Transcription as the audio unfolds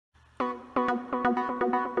Hello,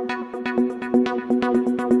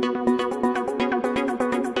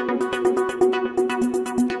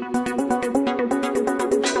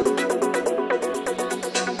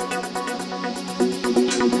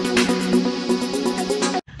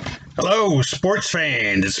 sports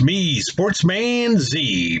fans. It's me, Sportsman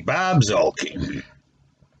Z, Bob Zulke.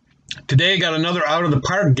 Today I got another out of the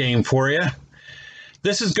park game for you.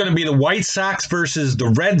 This is going to be the White Sox versus the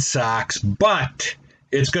Red Sox, but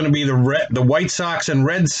it's going to be the White Sox and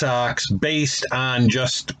Red Sox based on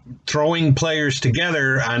just throwing players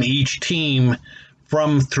together on each team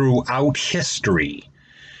from throughout history.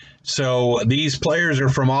 So these players are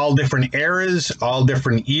from all different eras, all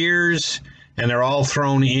different years, and they're all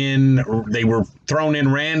thrown in. They were thrown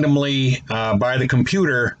in randomly by the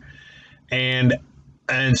computer, and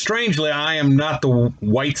strangely, I am not the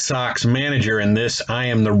White Sox manager in this. I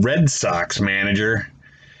am the Red Sox manager.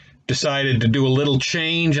 Decided to do a little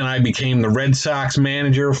change, and I became the Red Sox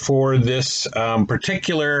manager for this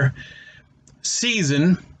particular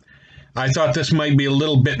season. I thought this might be a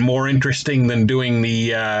little bit more interesting than doing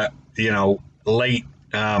the late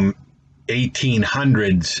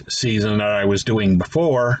 1800s season that I was doing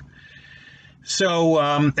before. So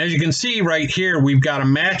as you can see right here, we've got a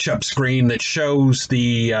matchup screen that shows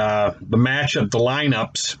the matchup, the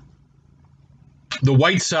lineups. The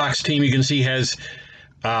White Sox team, you can see, has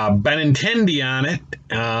Benintendi on it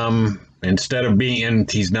instead of being,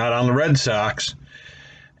 he's not on the Red Sox.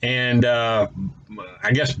 And I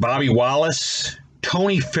guess Bobby Wallace,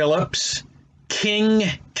 Tony Phillips, King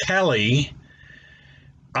Kelly,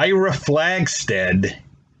 Ira Flagstead,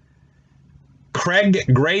 Craig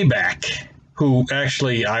Grayback, who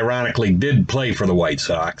actually, ironically, did play for the White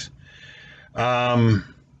Sox.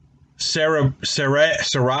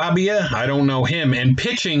 Sarabia, I don't know him. And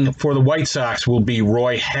pitching for the White Sox will be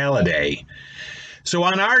Roy Halladay. So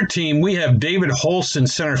on our team, we have David Holst in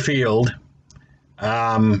center field,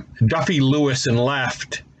 Duffy Lewis in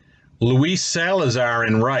left, Luis Salazar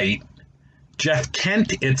in right, Jeff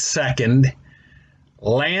Kent at second,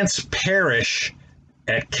 Lance Parrish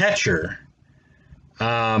at catcher,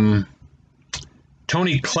 Tony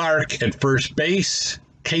Clark at first base,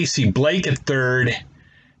 Casey Blake at third,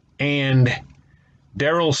 and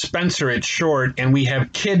Darryl Spencer at short, and we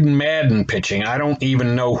have Kid Madden pitching. I don't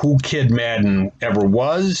even know who Kid Madden ever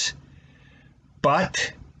was,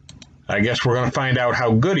 but I guess we're going to find out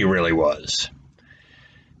how good he really was.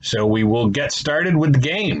 So we will get started with the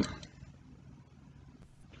game.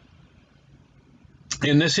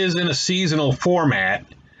 And this is in a seasonal format,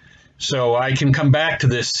 so I can come back to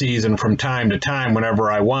this season from time to time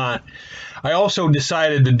whenever I want. I also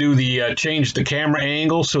decided to do the change the camera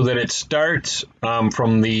angle so that it starts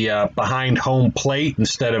from the behind home plate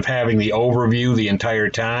instead of having the overview the entire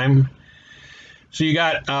time. So you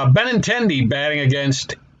got Benintendi batting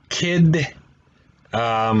against Kid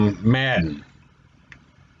Madden.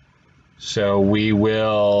 So we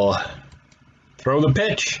will throw the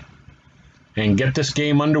pitch and get this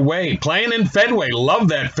game underway. Playing in Fenway. Love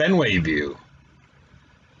that Fenway view.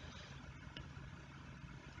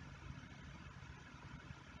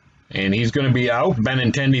 And he's going to be out.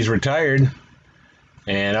 Benintendi's retired.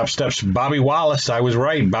 And up steps Bobby Wallace. I was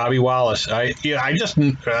right, Bobby Wallace.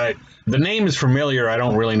 The name is familiar. I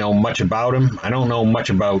don't really know much about him. I don't know much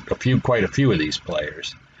about quite a few of these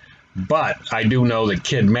players. But I do know that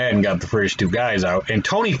Kid Madden got the first two guys out. And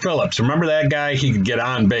Tony Phillips, remember that guy? He could get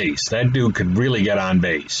on base. That dude could really get on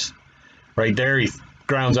base. Right there, he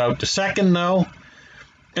grounds out to second, though.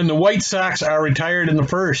 And the White Sox are retired in the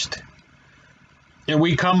first. And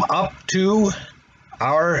we come up to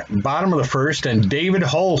our bottom of the first, and David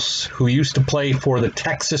Holst, who used to play for the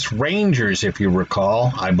Texas Rangers, if you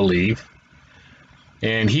recall, I believe.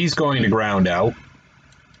 And he's going to ground out.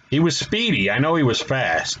 He was speedy. I know he was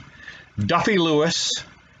fast. Duffy Lewis,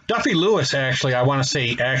 actually, I want to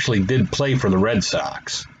say, actually did play for the Red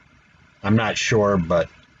Sox. I'm not sure, but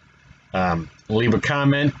leave a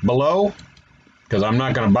comment below, because I'm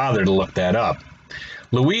not going to bother to look that up.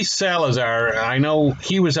 Luis Salazar, I know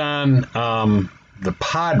he was on the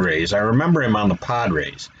Padres. I remember him on the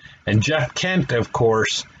Padres. And Jeff Kent, of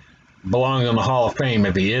course, belongs in the Hall of Fame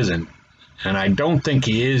if he isn't. And I don't think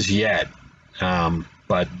he is yet.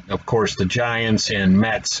 But, of course, the Giants and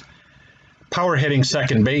Mets power-hitting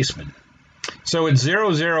second baseman. So it's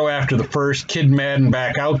 0-0 after the first. Kid Madden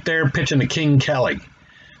back out there pitching to King Kelly.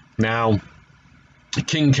 Now,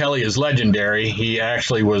 King Kelly is legendary. He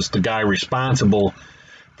actually was the guy responsible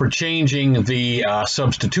for changing the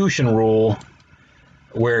substitution rule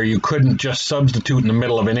where you couldn't just substitute in the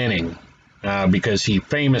middle of an inning because he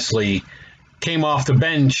famously came off the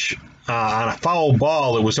bench on a foul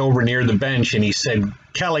ball that was over near the bench, and he said,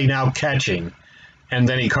 "Kelly now catching," and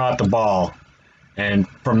then he caught the ball. And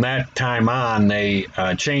from that time on, they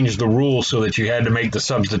changed the rules so that you had to make the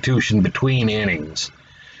substitution between innings.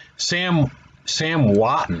 Sam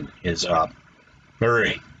Watton is up.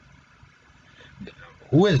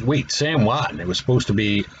 Wait, Sam Watton. It was supposed to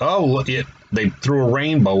be. Oh, look! They threw a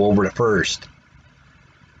rainbow over to first.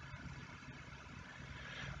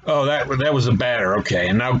 Oh, that was a batter. Okay,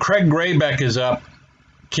 and now Craig Graybeck is up.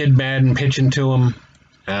 Kid Madden pitching to him.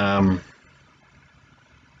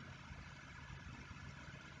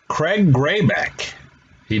 Craig Graybeck.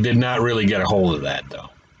 He did not really get a hold of that, though.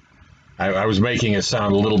 I was making it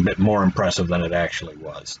sound a little bit more impressive than it actually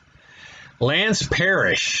was. Lance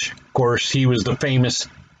Parrish, of course, he was the famous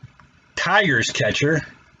Tigers catcher,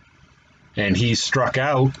 and he's struck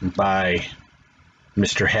out by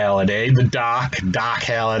Mr. Halladay, the Doc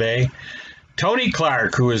Halladay. Tony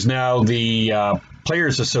Clark, who is now the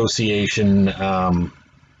Players Association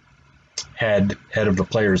head of the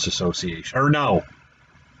Players Association. Or no.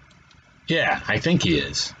 Yeah, I think he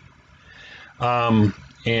is. And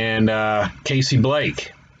Casey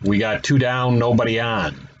Blake. We got 2 down, nobody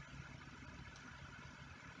on.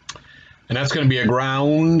 And that's going to be a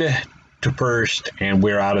ground to first, and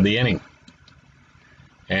we're out of the inning.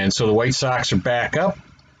 And so the White Sox are back up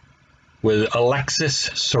with Alexis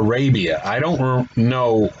Sarabia. I don't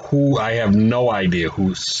know who, I have no idea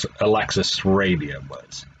who Alexis Sarabia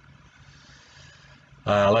was.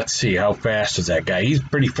 Let's see, how fast is that guy? He's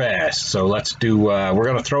pretty fast. So let's do, we're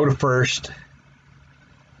going to throw to first,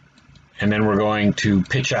 and then we're going to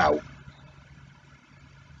pitch out.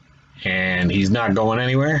 And he's not going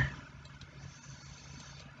anywhere.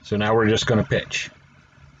 So now we're just going to pitch.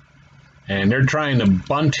 And they're trying to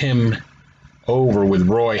bunt him over with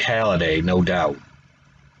Roy Halladay, no doubt.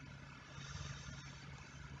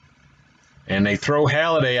 And they throw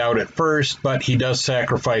Halladay out at first, but he does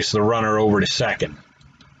sacrifice the runner over to second.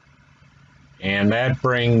 And that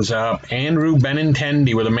brings up Andrew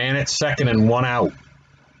Benintendi with a man at second and 1 out.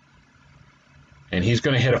 And he's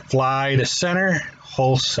going to hit a fly to center.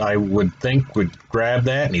 Hulse, I would think, would grab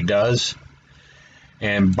that, and he does.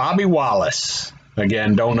 And Bobby Wallace.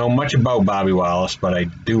 Again, don't know much about Bobby Wallace, but I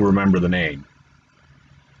do remember the name.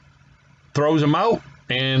 Throws him out,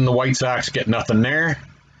 and the White Sox get nothing there.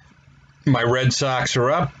 My Red Sox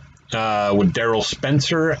are up with Darryl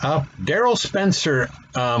Spencer up. Darryl Spencer,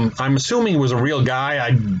 I'm assuming was a real guy.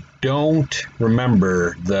 I don't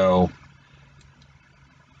remember, though,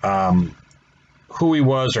 who he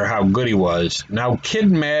was or how good he was. Now,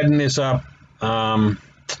 Kid Madden is up. I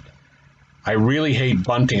really hate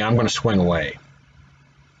bunting. I'm going to swing away.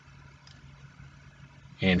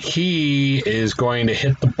 And he is going to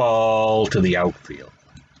hit the ball to the outfield,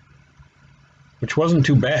 which wasn't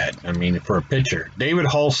too bad, I mean, for a pitcher. David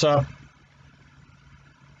Hulse up,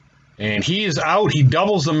 and he is out. He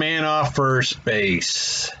doubles the man off first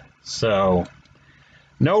base. So,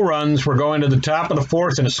 no runs. We're going to the top of the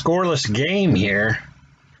 4th in a scoreless game here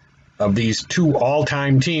of these 2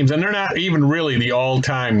 all-time teams. And they're not even really the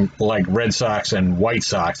all-time, like Red Sox and White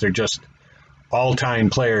Sox. They're just all-time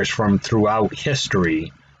players from throughout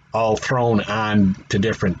history, all thrown on to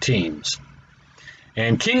different teams.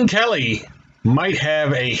 And King Kelly might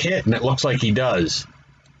have a hit, and it looks like he does.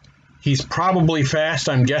 He's probably fast.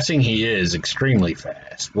 I'm guessing he is extremely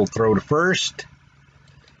fast. We'll throw to first,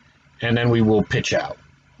 and then we will pitch out.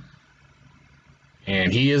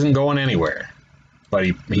 And he isn't going anywhere, but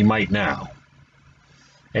he might now.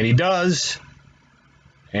 And he does,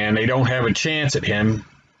 and they don't have a chance at him.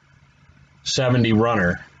 70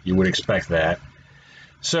 runner, you would expect that.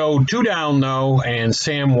 So 2 down, though, and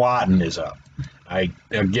Sam Watton is up. I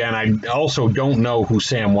also don't know who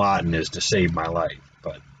Sam Watton is to save my life,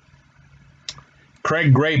 but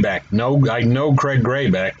Craig Graybeck. I know Craig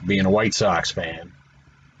Graybeck, being a White Sox fan.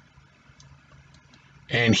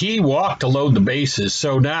 And he walked to load the bases.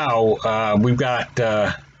 So now we've got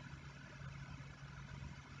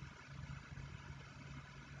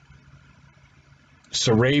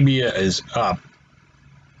Sarabia is up,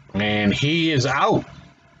 and he is out,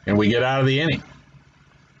 and we get out of the inning.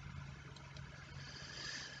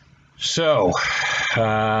 So,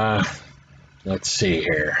 let's see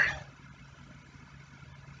here.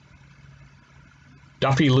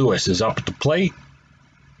 Duffy Lewis is up at the plate,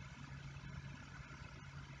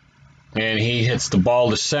 and he hits the ball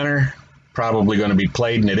to center. Probably going to be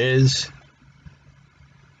played, and it is.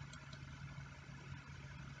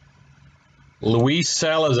 Luis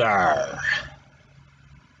Salazar.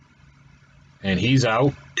 And he's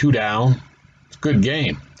out, 2 down. It's a good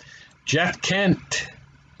game. Jeff Kent.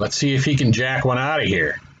 Let's see if he can jack one out of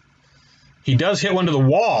here. He does hit one to the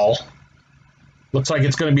wall. Looks like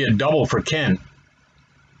it's going to be a double for Kent.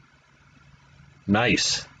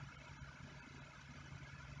 Nice.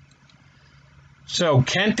 So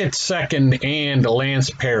Kent at second and Lance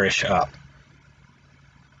Parrish up.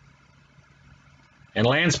 And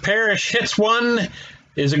Lance Parrish hits one.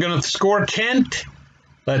 Is it going to score Kent?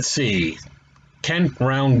 Let's see. Kent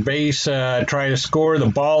round base, try to score. The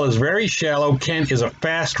ball is very shallow. Kent is a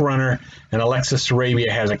fast runner, and Alexis Sarabia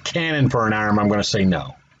has a cannon for an arm. I'm going to say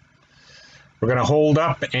no. We're going to hold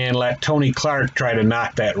up and let Tony Clark try to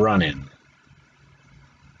knock that run in.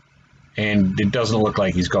 And it doesn't look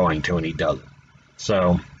like he's going to, and he doesn't.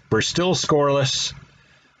 So we're still scoreless.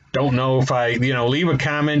 Don't know if I, leave a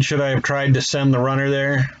comment. Should I have tried to send the runner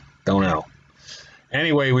there? Don't know.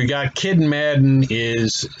 Anyway, we got Kid Madden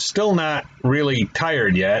is still not really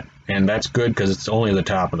tired yet, and that's good because it's only the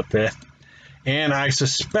top of the fifth. And I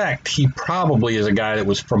suspect he probably is a guy that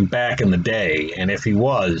was from back in the day, and if he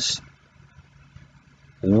was,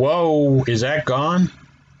 whoa, is that gone?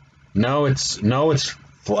 No, it's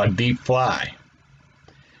a deep fly.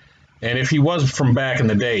 And if he was from back in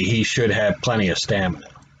the day, he should have plenty of stamina.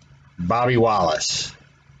 Bobby Wallace.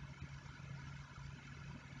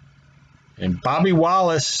 And Bobby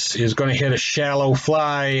Wallace is going to hit a shallow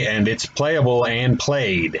fly, and it's playable and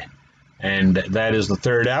played. And that is the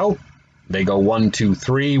third out. They go 1, 2,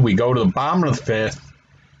 3. We go to the bottom of the fifth.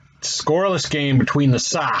 Scoreless game between the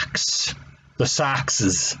Sox. The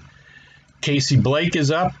Soxes. Casey Blake is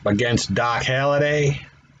up against Doc Halladay.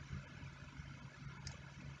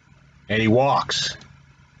 And he walks.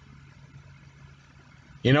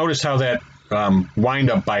 You notice how that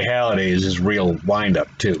windup by Halladay is his real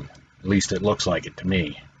windup, too. At least it looks like it to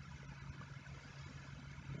me.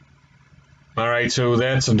 All right, so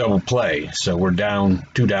that's a double play. So we're down,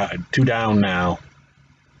 two down now.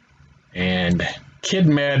 And Kid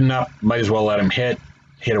Madden up. Might as well let him hit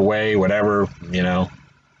away, whatever,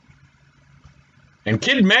 And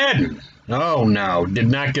Kid Madden, oh no, did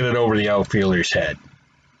not get it over the outfielder's head.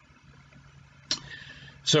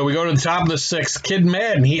 So we go to the top of the sixth. Kid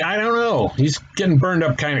Madden, I don't know. He's getting burned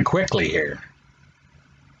up kind of quickly here.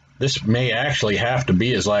 This may actually have to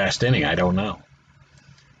be his last inning. I don't know.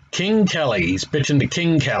 King Kelly. He's pitching to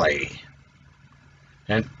King Kelly.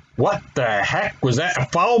 And what the heck was that? A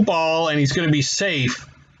foul ball, and he's going to be safe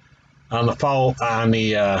on the foul on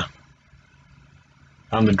the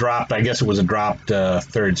drop. I guess it was a dropped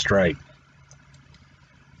third strike.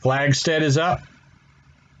 Flagstead is up.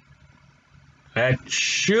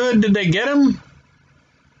 Did they get him?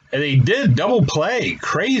 And they did. Double play.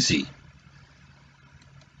 Crazy.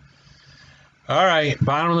 All right,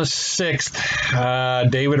 bottom of the sixth.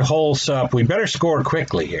 David Holtz up. We better score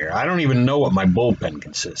quickly here. I don't even know what my bullpen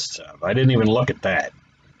consists of. I didn't even look at that.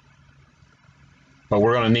 But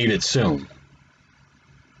we're going to need it soon.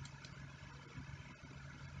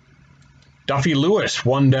 Duffy Lewis,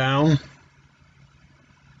 one down.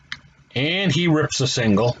 And he rips a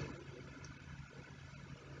single.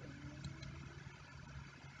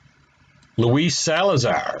 Luis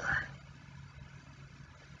Salazar.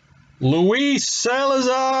 Luis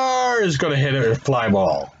Salazar is going to hit a fly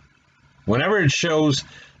ball. Whenever it shows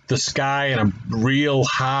the sky and a real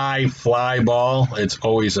high fly ball, it's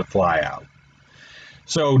always a fly out.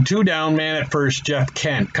 So 2 down, man at first, Jeff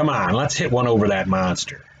Kent. Come on, let's hit one over that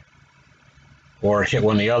monster. Or hit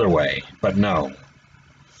one the other way, but no.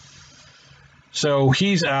 So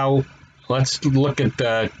he's out. Let's look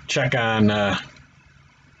at check on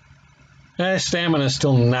stamina is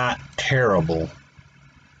still not terrible.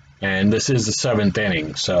 And this is the 7th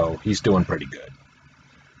inning, so he's doing pretty good.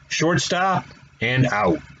 Shortstop and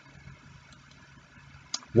out.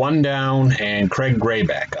 1 down and Craig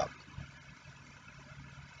Grayback up.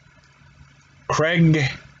 Craig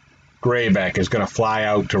Grayback is going to fly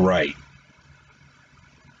out to right.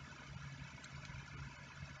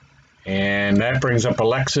 And that brings up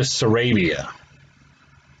Alexis Sarabia.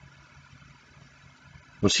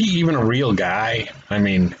 Was he even a real guy? I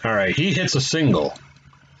mean, all right, he hits a single.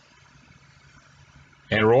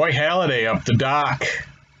 And Roy Halladay up the dock.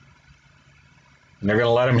 And they're going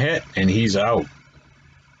to let him hit, and he's out.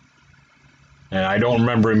 And I don't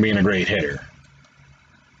remember him being a great hitter.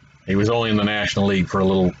 He was only in the National League for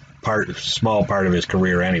a small part of his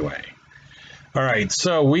career anyway. All right,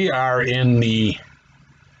 so we are in the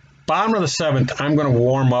bottom of the 7th. I'm going to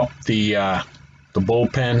warm up the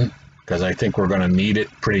bullpen because I think we're going to need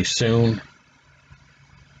it pretty soon.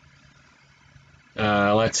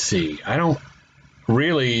 Let's see. I don't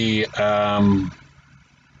really, none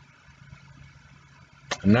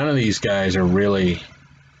of these guys are really,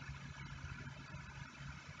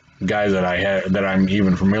 guys that I'm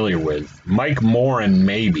even familiar with. Mike Morin,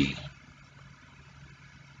 maybe.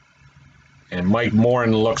 And Mike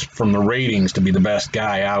Morin looks from the ratings to be the best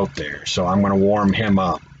guy out there, so I'm going to warm him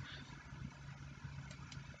up.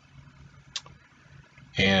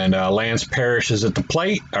 And Lance Parrish is at the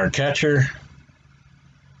plate, our catcher.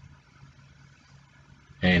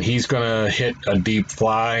 And he's going to hit a deep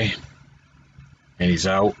fly. And he's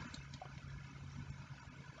out.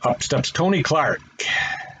 Up steps Tony Clark.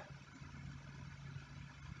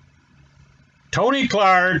 Tony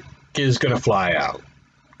Clark is going to fly out.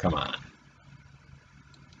 Come on.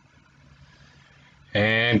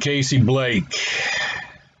 And Casey Blake.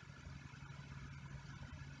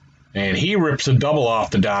 And he rips a double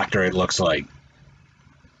off the doctor, it looks like.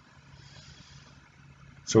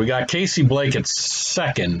 So we got Casey Blake at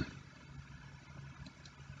second.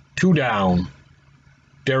 2 down.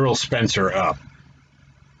 Darryl Spencer up.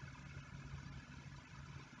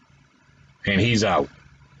 And he's out.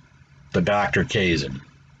 The doctor K's him.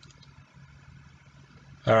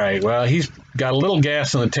 All right, well, he's got a little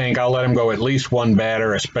gas in the tank. I'll let him go at least one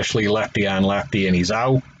batter, especially lefty on lefty, and he's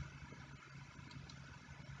out.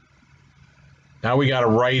 Now we got a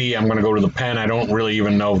righty. I'm going to go to the pen. I don't really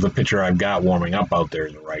even know if the pitcher I've got warming up out there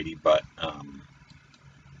is a righty, but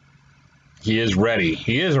he is ready.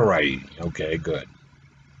 He is a righty. Okay, good.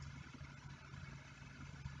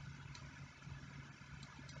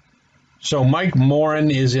 So Mike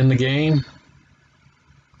Morin is in the game.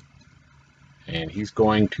 And he's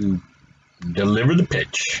going to deliver the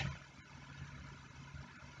pitch.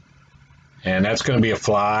 And that's going to be a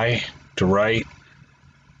fly to right.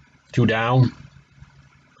 2 down.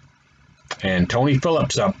 And Tony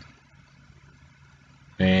Phillips up.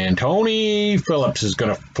 And Tony Phillips is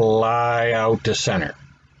going to fly out to center.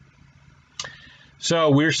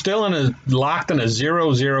 So we're still locked in a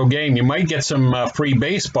 0-0 game. You might get some free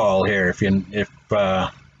baseball here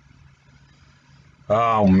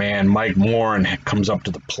oh man, Mike Morin comes up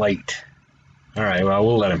to the plate. All right, well,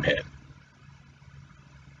 we'll let him hit.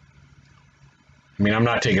 I mean, I'm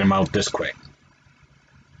not taking him out this quick.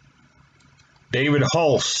 David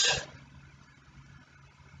Hulse.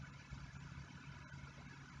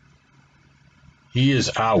 He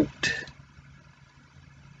is out.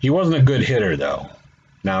 He wasn't a good hitter, though,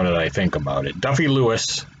 now that I think about it. Duffy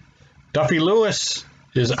Lewis. Duffy Lewis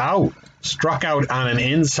is out. Struck out on an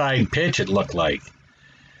inside pitch, it looked like.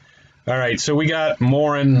 All right, so we got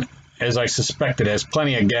Morin, as I suspected, has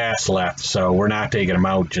plenty of gas left, so we're not taking him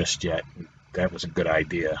out just yet. That was a good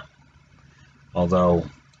idea. Although,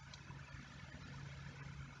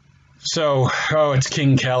 it's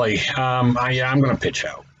King Kelly. I'm going to pitch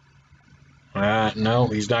out. No,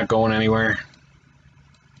 he's not going anywhere.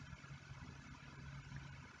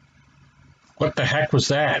 What the heck was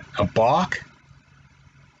that? A balk?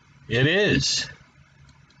 It is.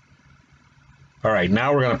 All right,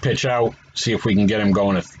 now we're going to pitch out, see if we can get him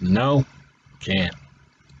going. No, can't.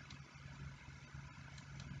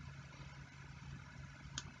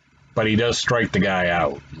 But he does strike the guy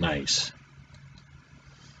out. Nice.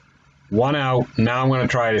 1 out. Now I'm going to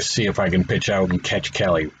try to see if I can pitch out and catch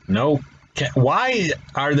Kelly. No. Why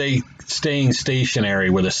are they staying stationary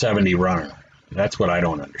with a 70 runner? That's what I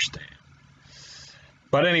don't understand.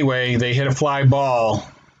 But anyway, they hit a fly ball.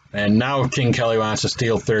 And now if King Kelly wants to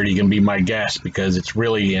steal third, he can be my guest, because it's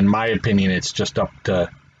really, in my opinion, it's just up to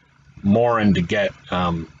Morin to get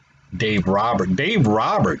Dave Roberts. Dave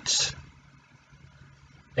Roberts.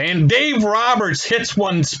 And Dave Roberts hits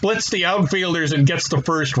one, splits the outfielders, and gets the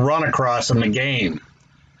first run across in the game.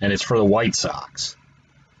 And it's for the White Sox.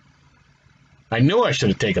 I knew I should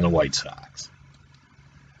have taken the White Sox.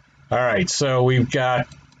 All right, so we've got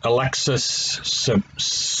Alexis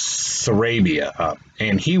Sarabia up,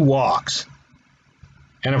 and he walks.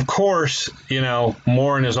 And of course,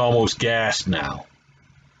 Morin is almost gassed now.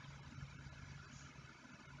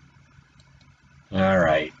 All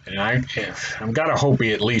right, and I've got to hope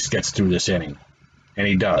he at least gets through this inning, and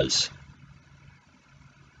he does.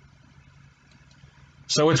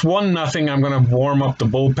 So it's 1-0. I'm going to warm up the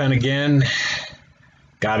bullpen again.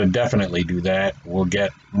 Got to definitely do that. We'll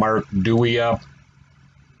get Mark Dewey up.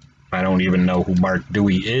 I don't even know who Mark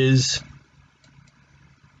Dewey is.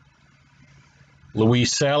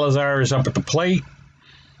 Luis Salazar is up at the plate.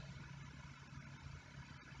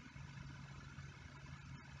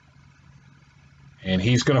 And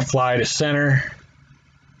he's going to fly to center.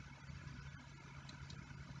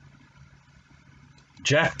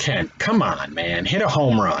 Jeff Kent, come on, man. Hit a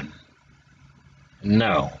home run.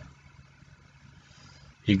 No.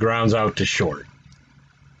 He grounds out to short.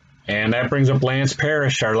 And that brings up Lance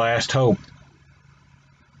Parrish, our last hope.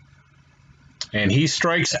 And he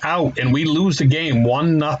strikes out, and we lose the game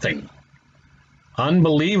 1-0.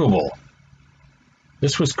 Unbelievable.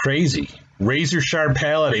 This was crazy. Razor sharp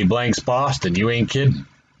Halladay blanks Boston. You ain't kidding.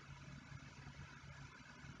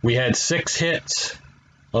 We had 6 hits.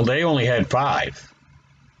 Well, they only had 5.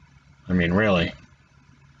 I mean, really.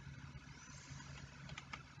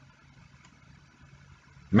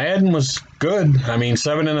 Madden was good. I mean,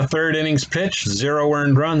 7 1/3 innings pitched, 0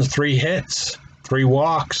 earned runs, 3 hits, 3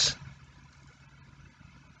 walks.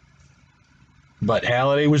 But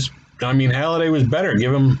Halladay was better.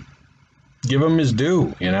 Give him his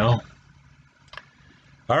due, you know.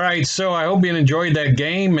 All right, so I hope you enjoyed that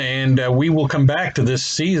game, and we will come back to this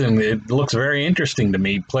season. It looks very interesting to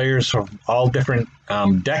me. Players of all different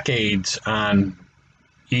decades on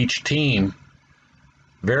each team.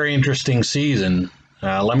 Very interesting season.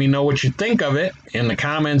 Let me know what you think of it in the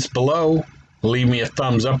comments below. Leave me a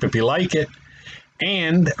thumbs up if you like it.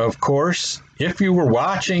 And, of course, if you were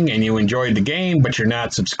watching and you enjoyed the game but you're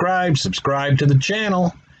not subscribed, subscribe to the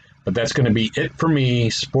channel. But that's going to be it for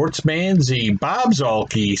me, Sportsman Z, Bob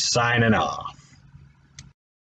Zolke, signing off.